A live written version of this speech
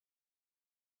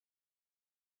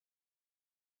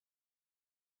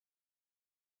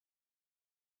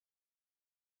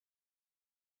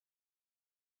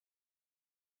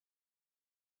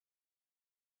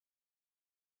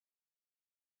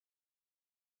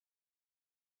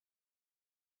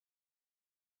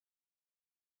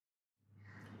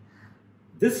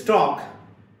This talk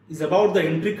is about the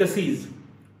intricacies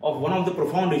of one of the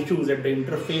profound issues at the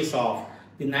interface of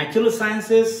the natural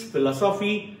sciences,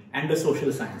 philosophy, and the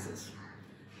social sciences.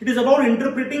 It is about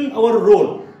interpreting our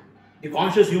role, the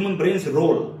conscious human brain's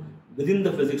role within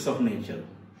the physics of nature.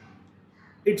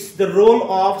 It's the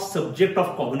role of subject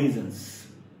of cognizance,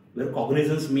 where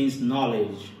cognizance means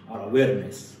knowledge or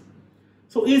awareness.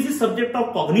 So is the subject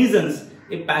of cognizance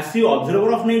a passive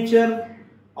observer of nature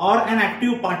or an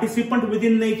active participant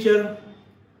within nature?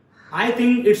 I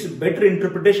think its better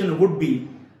interpretation would be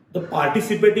the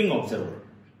participating observer.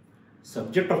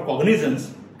 Subject of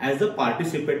cognizance as the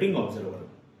participating observer.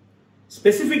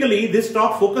 Specifically, this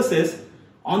talk focuses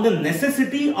on the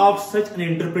necessity of such an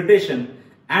interpretation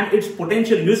and its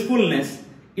potential usefulness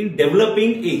in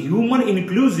developing a human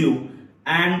inclusive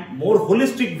and more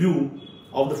holistic view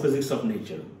of the physics of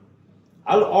nature.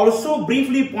 I'll also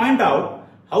briefly point out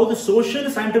how the social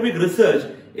scientific research,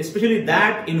 especially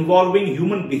that involving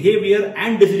human behavior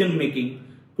and decision making,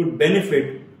 could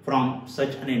benefit from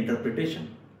such an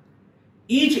interpretation.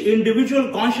 Each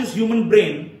individual conscious human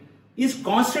brain is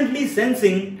constantly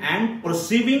sensing and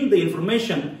perceiving the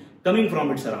information coming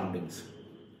from its surroundings.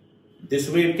 This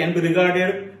way it can be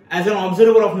regarded as an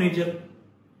observer of nature.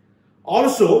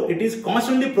 Also, it is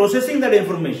constantly processing that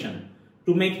information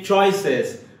to make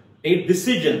choices, take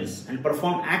decisions, and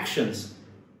perform actions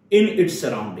in its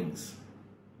surroundings.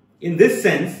 In this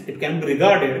sense, it can be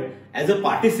regarded as a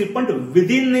participant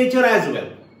within nature as well.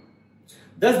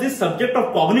 Thus, this subject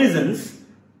of cognizance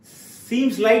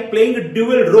seems like playing a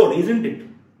dual role, isn't it?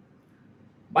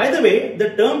 By the way,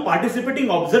 the term participating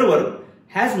observer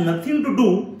has nothing to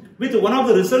do with one of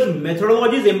the research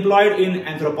methodologies employed in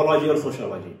anthropology or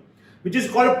sociology, which is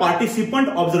called participant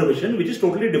observation, which is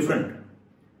totally different.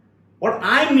 What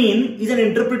I mean is an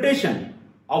interpretation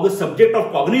of the subject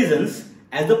of cognizance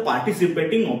as the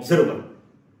participating observer.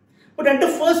 But at the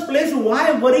first place,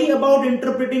 why worry about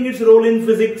interpreting its role in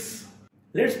physics?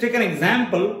 Let's take an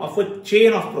example of a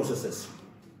chain of processes.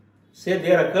 Say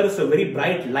there occurs a very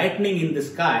bright lightning in the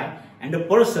sky and a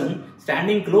person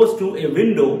standing close to a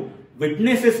window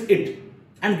witnesses it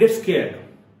and gets scared.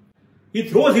 He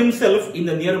throws himself in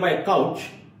the nearby couch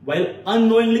while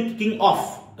unknowingly kicking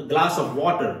off a glass of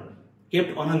water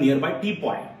kept on a nearby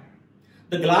teapot.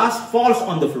 The glass falls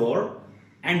on the floor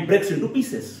and breaks into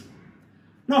pieces.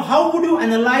 Now, how would you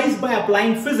analyze by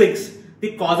applying physics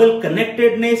the causal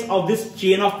connectedness of this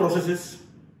chain of processes?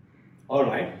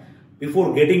 Alright,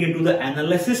 before getting into the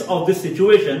analysis of this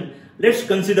situation, let's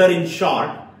consider in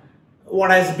short what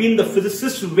has been the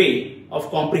physicist's way of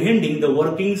comprehending the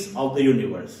workings of the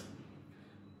universe.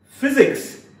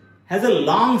 Physics has a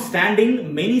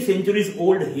long-standing, many centuries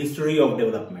old history of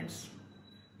developments.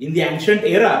 In the ancient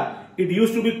era, it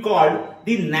used to be called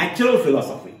the natural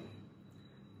philosophy.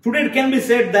 Today it can be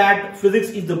said that physics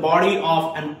is the body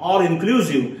of an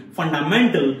all-inclusive,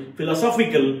 fundamental,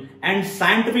 philosophical and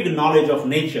scientific knowledge of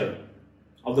nature,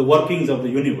 of the workings of the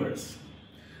universe.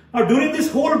 Now, during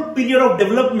this whole period of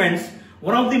developments,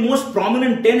 one of the most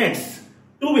prominent tenets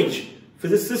to which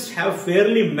physicists have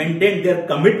fairly maintained their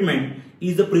commitment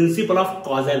is the principle of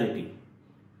causality.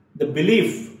 The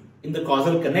belief in the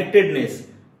causal connectedness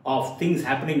of things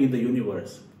happening in the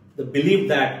universe. The belief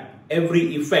that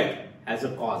every effect has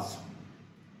a cause.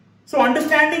 So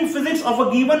understanding physics of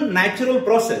a given natural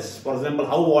process, for example,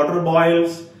 how water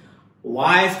boils,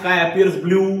 why sky appears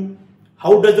blue,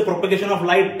 how does the propagation of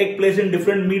light take place in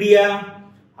different media,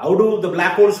 how do the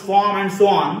black holes form and so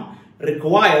on,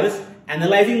 requires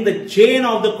analyzing the chain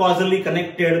of the causally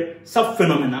connected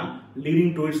subphenomena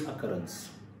leading to its occurrence.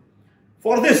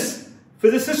 For this,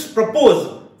 physicists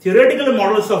propose theoretical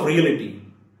models of reality.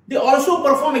 They also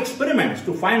perform experiments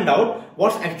to find out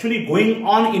what's actually going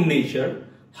on in nature,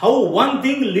 how one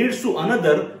thing leads to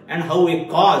another, and how a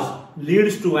cause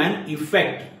leads to an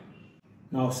effect.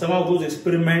 Now, some of those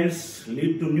experiments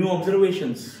lead to new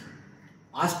observations,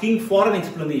 asking for an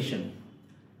explanation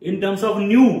in terms of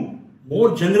new,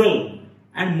 more general,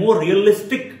 and more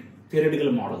realistic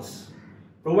theoretical models,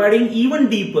 providing even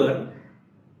deeper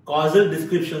causal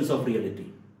descriptions of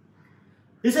reality.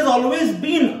 This has always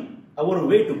been our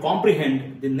way to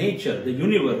comprehend the nature, the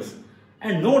universe,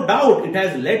 and no doubt it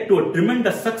has led to a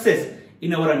tremendous success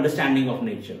in our understanding of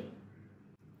nature.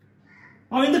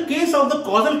 Now, in the case of the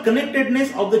causal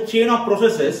connectedness of the chain of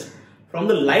processes, from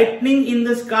the lightning in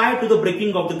the sky to the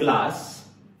breaking of the glass,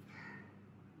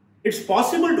 it's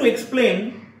possible to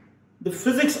explain the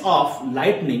physics of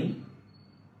lightning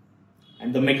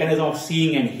and the mechanism of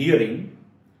seeing and hearing.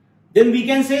 Then we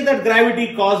can say that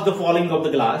gravity caused the falling of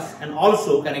the glass and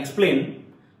also can explain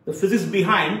the physics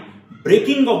behind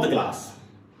breaking of the glass.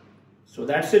 So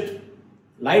that's it.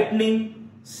 lightning,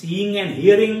 seeing and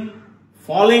hearing,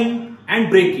 falling and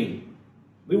breaking,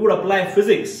 we would apply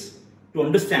physics to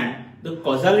understand the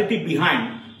causality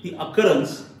behind the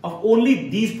occurrence of only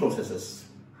these processes.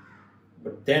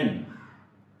 But then,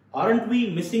 aren't we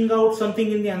missing out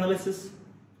something in the analysis?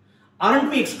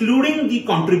 Aren't we excluding the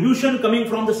contribution coming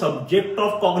from the subject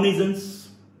of cognizance?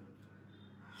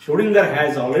 Schrödinger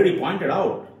has already pointed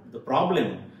out the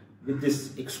problem with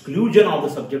this exclusion of the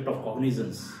subject of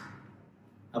cognizance,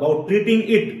 about treating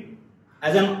it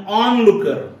as an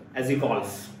onlooker, as he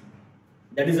calls,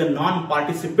 that is a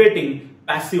non-participating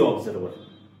passive observer.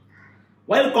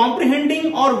 While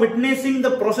comprehending or witnessing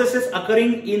the processes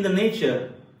occurring in the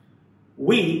nature,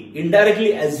 we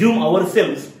indirectly assume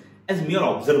ourselves as mere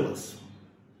observers.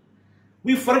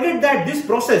 We forget that this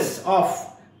process of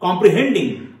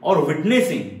comprehending or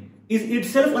witnessing is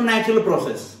itself a natural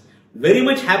process, very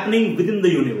much happening within the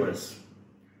universe.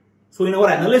 So in our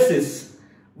analysis,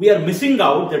 we are missing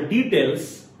out the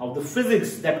details of the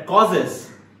physics that causes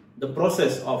the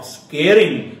process of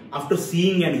scaring after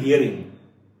seeing and hearing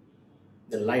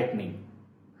the lightning.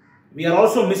 We are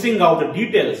also missing out the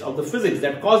details of the physics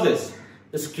that causes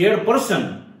the scared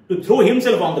person to throw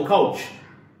himself on the couch,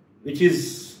 which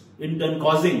is in turn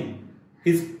causing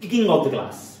his kicking of the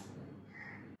glass.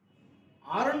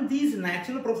 Aren't these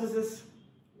natural processes,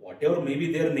 whatever may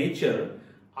be their nature,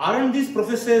 aren't these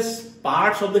processes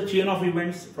parts of the chain of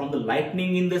events from the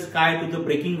lightning in the sky to the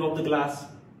breaking of the glass?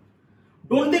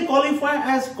 Don't they qualify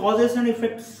as causes and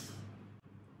effects?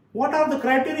 What are the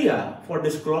criteria for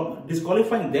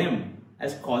disqualifying them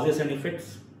as causes and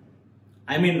effects?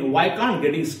 I mean, why can't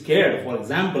getting scared, for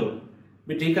example,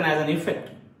 be taken as an effect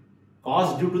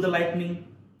caused due to the lightning?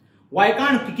 Why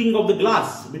can't kicking of the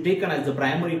glass be taken as the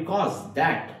primary cause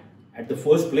that, at the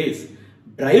first place,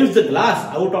 drives the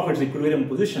glass out of its equilibrium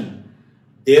position,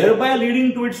 thereby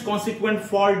leading to its consequent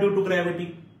fall due to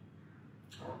gravity?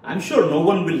 I'm sure no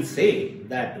one will say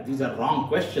that these are wrong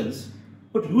questions,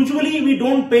 but usually we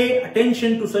don't pay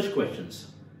attention to such questions.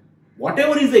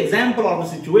 Whatever is the example of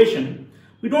the situation,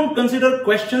 we don't consider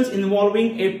questions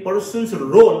involving a person's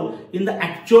role in the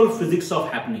actual physics of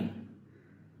happening.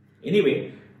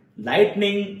 Anyway,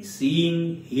 lightning,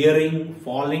 seeing, hearing,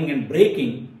 falling and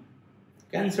breaking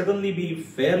can certainly be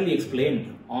fairly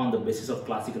explained on the basis of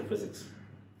classical physics,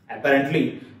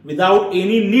 apparently without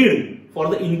any need for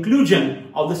the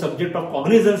inclusion of the subject of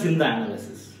cognizance in the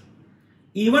analysis.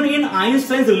 Even in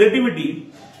Einstein's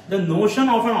relativity, the notion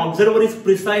of an observer is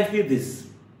precisely this: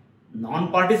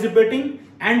 non-participating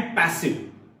and passive,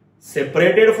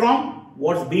 separated from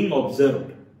what's being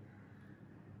observed.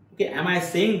 Okay, am I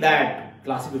saying that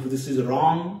classical physics is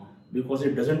wrong because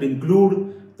it doesn't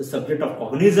include the subject of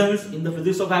cognizance in the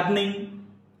physics of happening?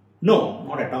 No,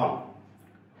 not at all.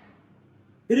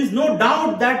 There is no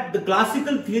doubt that the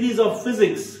classical theories of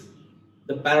physics,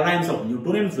 the paradigms of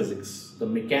Newtonian physics, the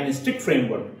mechanistic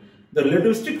framework, the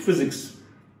relativistic physics,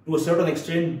 to a certain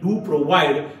extent do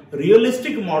provide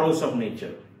realistic models of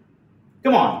nature.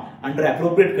 Come on, under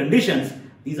appropriate conditions,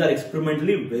 these are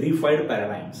experimentally verified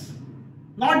paradigms.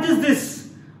 Not just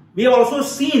this, we have also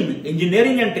seen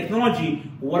engineering and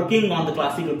technology working on the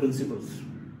classical principles.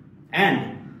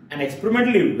 And an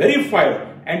experimentally verified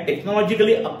and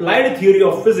technologically applied theory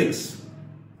of physics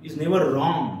is never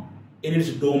wrong in its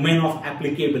domain of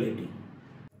applicability.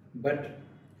 But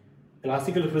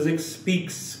classical physics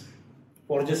speaks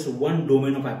for just one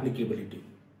domain of applicability.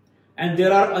 And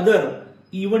there are other,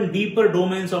 even deeper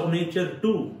domains of nature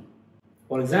too.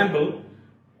 For example,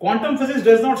 quantum physics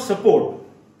does not support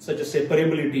such a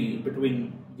separability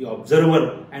between the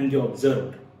observer and the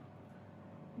observed.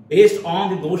 Based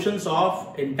on the notions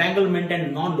of entanglement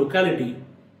and non-locality,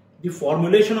 the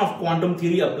formulation of quantum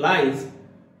theory applies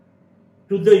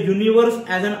to the universe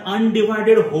as an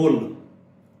undivided whole,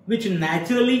 which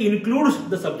naturally includes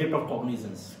the subject of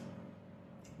cognizance.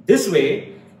 This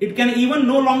way, it can even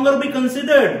no longer be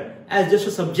considered as just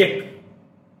a subject.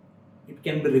 It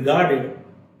can be regarded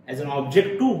as an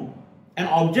object too, an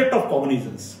object of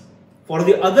cognizance for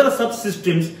the other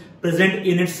subsystems present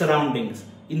in its surroundings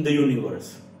in the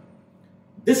universe.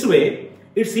 This way,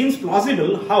 it seems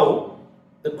plausible how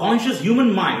the conscious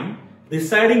human mind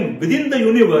residing within the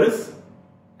universe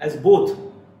as both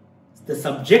the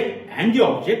subject and the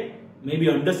object may be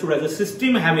understood as a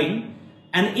system having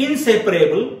an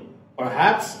inseparable,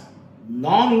 perhaps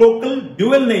non-local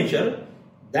dual nature,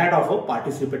 that of a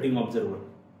participating observer.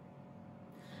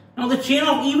 Now the chain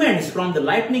of events from the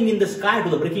lightning in the sky to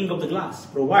the breaking of the glass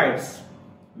provides,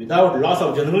 without loss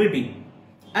of generality,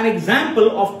 an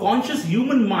example of conscious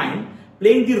human mind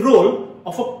playing the role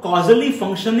of a causally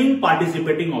functioning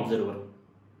participating observer.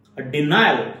 A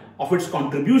denial of its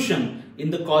contribution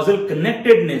in the causal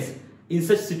connectedness in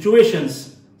such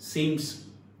situations seems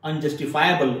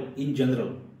unjustifiable in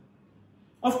general.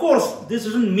 Of course, this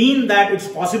doesn't mean that it's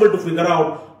possible to figure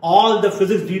out all the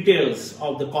physics details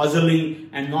of the causally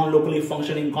and non-locally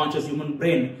functioning conscious human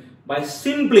brain by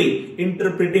simply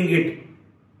interpreting it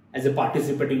as a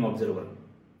participating observer.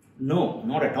 No,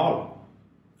 not at all.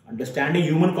 Understanding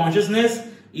human consciousness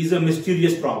is a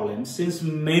mysterious problem since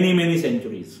many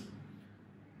centuries.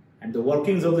 And the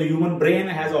workings of the human brain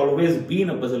has always been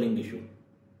a puzzling issue.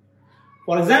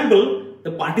 For example,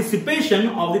 the participation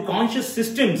of the conscious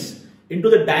systems into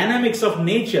the dynamics of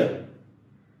nature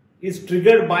is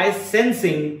triggered by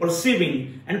sensing,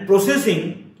 perceiving, and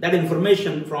processing that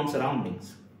information from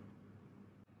surroundings.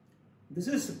 This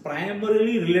is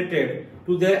primarily related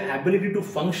to their ability to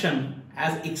function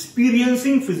as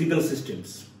experiencing physical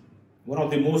systems. One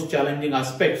of the most challenging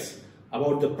aspects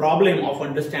about the problem of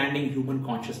understanding human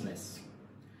consciousness.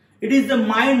 It is the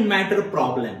mind-matter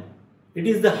problem. It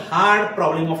is the hard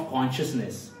problem of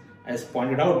consciousness, as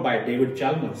pointed out by David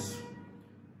Chalmers.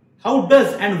 How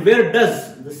does and where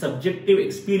does the subjective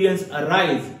experience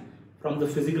arise from the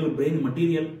physical brain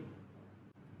material?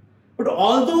 But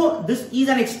although this is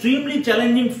an extremely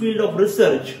challenging field of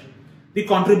research, the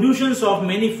contributions of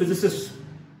many physicists,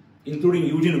 including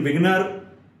Eugene Wigner,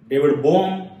 David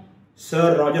Bohm,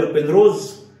 Sir Roger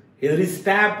Penrose, Hilary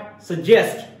Stapp,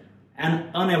 suggest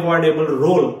an unavoidable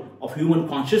role of human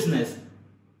consciousness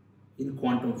in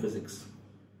quantum physics.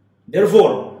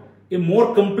 Therefore, a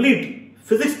more complete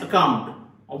physics account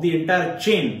of the entire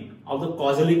chain of the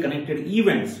causally connected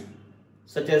events,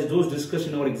 such as those discussed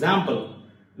in our example,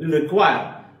 will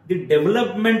require the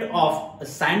development of a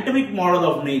scientific model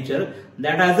of nature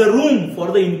that has a room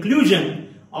for the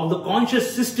inclusion of the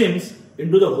conscious systems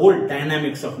into the whole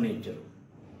dynamics of nature.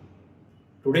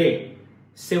 Today,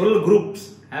 several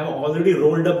groups have already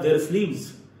rolled up their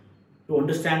sleeves to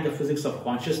understand the physics of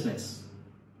consciousness,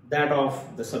 that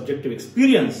of the subjective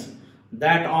experience,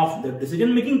 that of the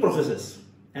decision-making processes,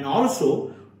 and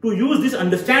also to use this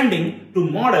understanding to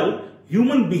model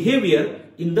human behavior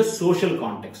in the social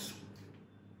context.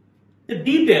 The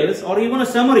details or even a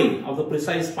summary of the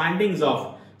precise findings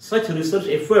of such research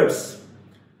efforts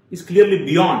is clearly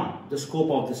beyond the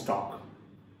scope of this talk.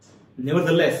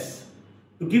 Nevertheless,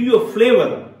 to give you a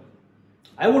flavor,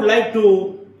 I would like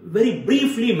to very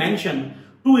briefly mention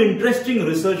two interesting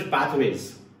research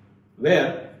pathways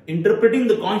where interpreting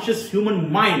the conscious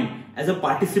human mind as a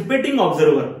participating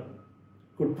observer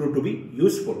could prove to be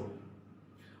useful.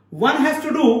 One has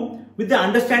to do with the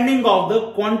understanding of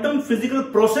the quantum physical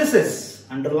processes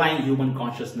underlying human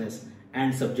consciousness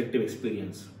and subjective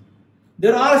experience.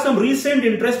 There are some recent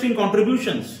interesting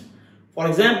contributions, for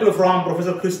example from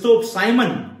Professor Christophe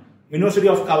Simon, University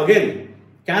of Calgary,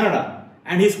 Canada,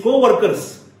 and his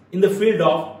co-workers in the field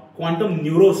of quantum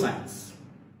neuroscience.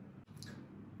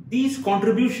 These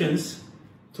contributions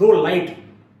throw light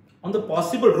on the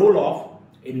possible role of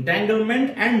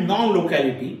entanglement and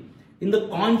non-locality in the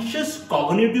conscious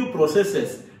cognitive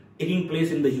processes taking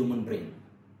place in the human brain.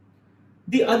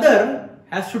 The other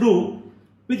has to do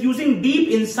with using deep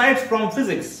insights from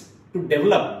physics to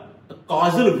develop a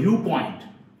causal viewpoint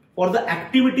for the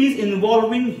activities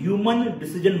involving human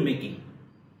decision making.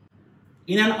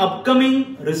 In an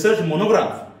upcoming research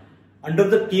monograph under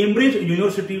the Cambridge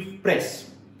University Press,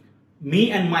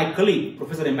 me and my colleague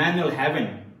Professor Emmanuel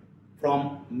Haven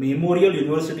from Memorial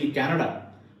University, Canada,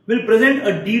 will present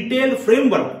a detailed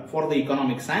framework for the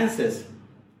economic sciences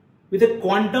with a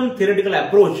quantum theoretical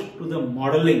approach to the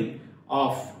modeling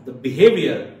of the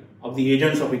behavior of the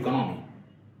agents of economy.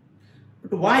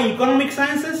 But why economic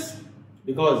sciences?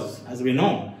 Because, as we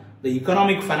know, the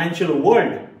economic financial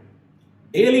world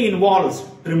daily involves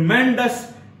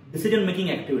tremendous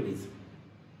decision-making activities.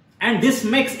 And this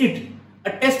makes it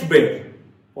a test bed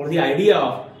for the idea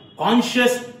of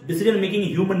conscious decision-making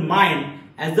human mind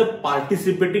as the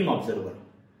participating observer.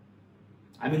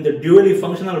 I mean, the dually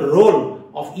functional role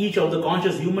of each of the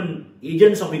conscious human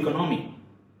agents of economy,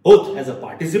 both as a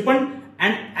participant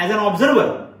and as an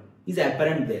observer, is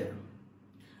apparent there.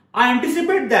 I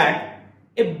anticipate that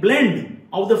a blend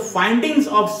of the findings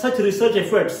of such research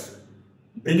efforts,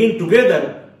 bringing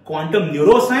together quantum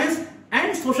neuroscience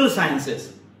and social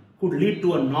sciences, could lead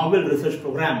to a novel research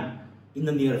program in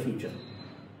the near future.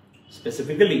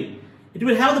 Specifically, it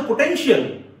will have the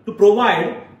potential to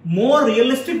provide more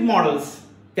realistic models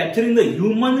capturing the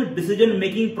human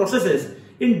decision-making processes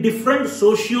in different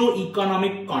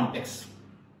socio-economic contexts.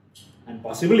 And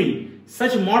possibly,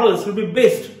 such models will be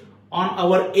based on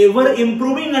our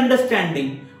ever-improving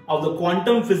understanding of the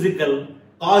quantum physical,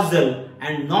 causal,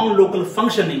 and non-local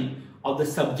functioning of the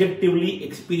subjectively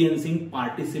experiencing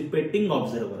participating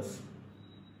observers.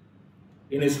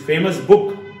 In his famous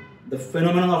book, The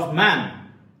Phenomenon of Man,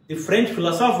 the French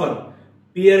philosopher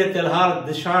Pierre Teilhard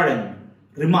de Chardin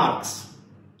remarks,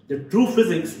 "The true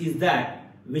physics is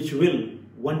that which will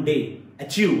one day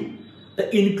achieve the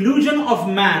inclusion of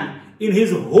man in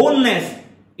his wholeness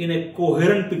in a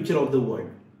coherent picture of the world."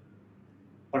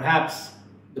 Perhaps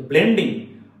the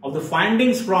blending of the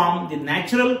findings from the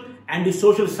natural and the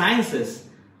social sciences,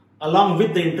 along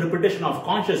with the interpretation of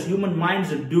conscious human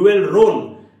mind's dual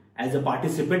role as a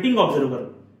participating observer,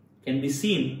 can be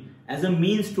seen as a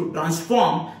means to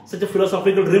transform such a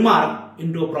philosophical remark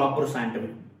into a proper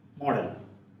scientific model.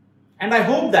 And I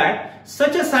hope that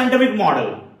such a scientific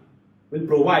model will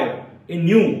provide a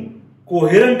new,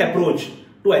 coherent approach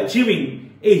to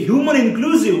achieving a human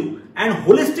inclusive and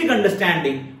holistic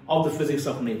understanding of the physics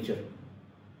of nature.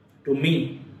 To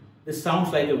me, this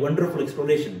sounds like a wonderful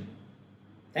exploration.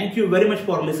 Thank you very much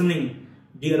for listening,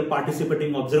 dear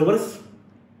participating observers.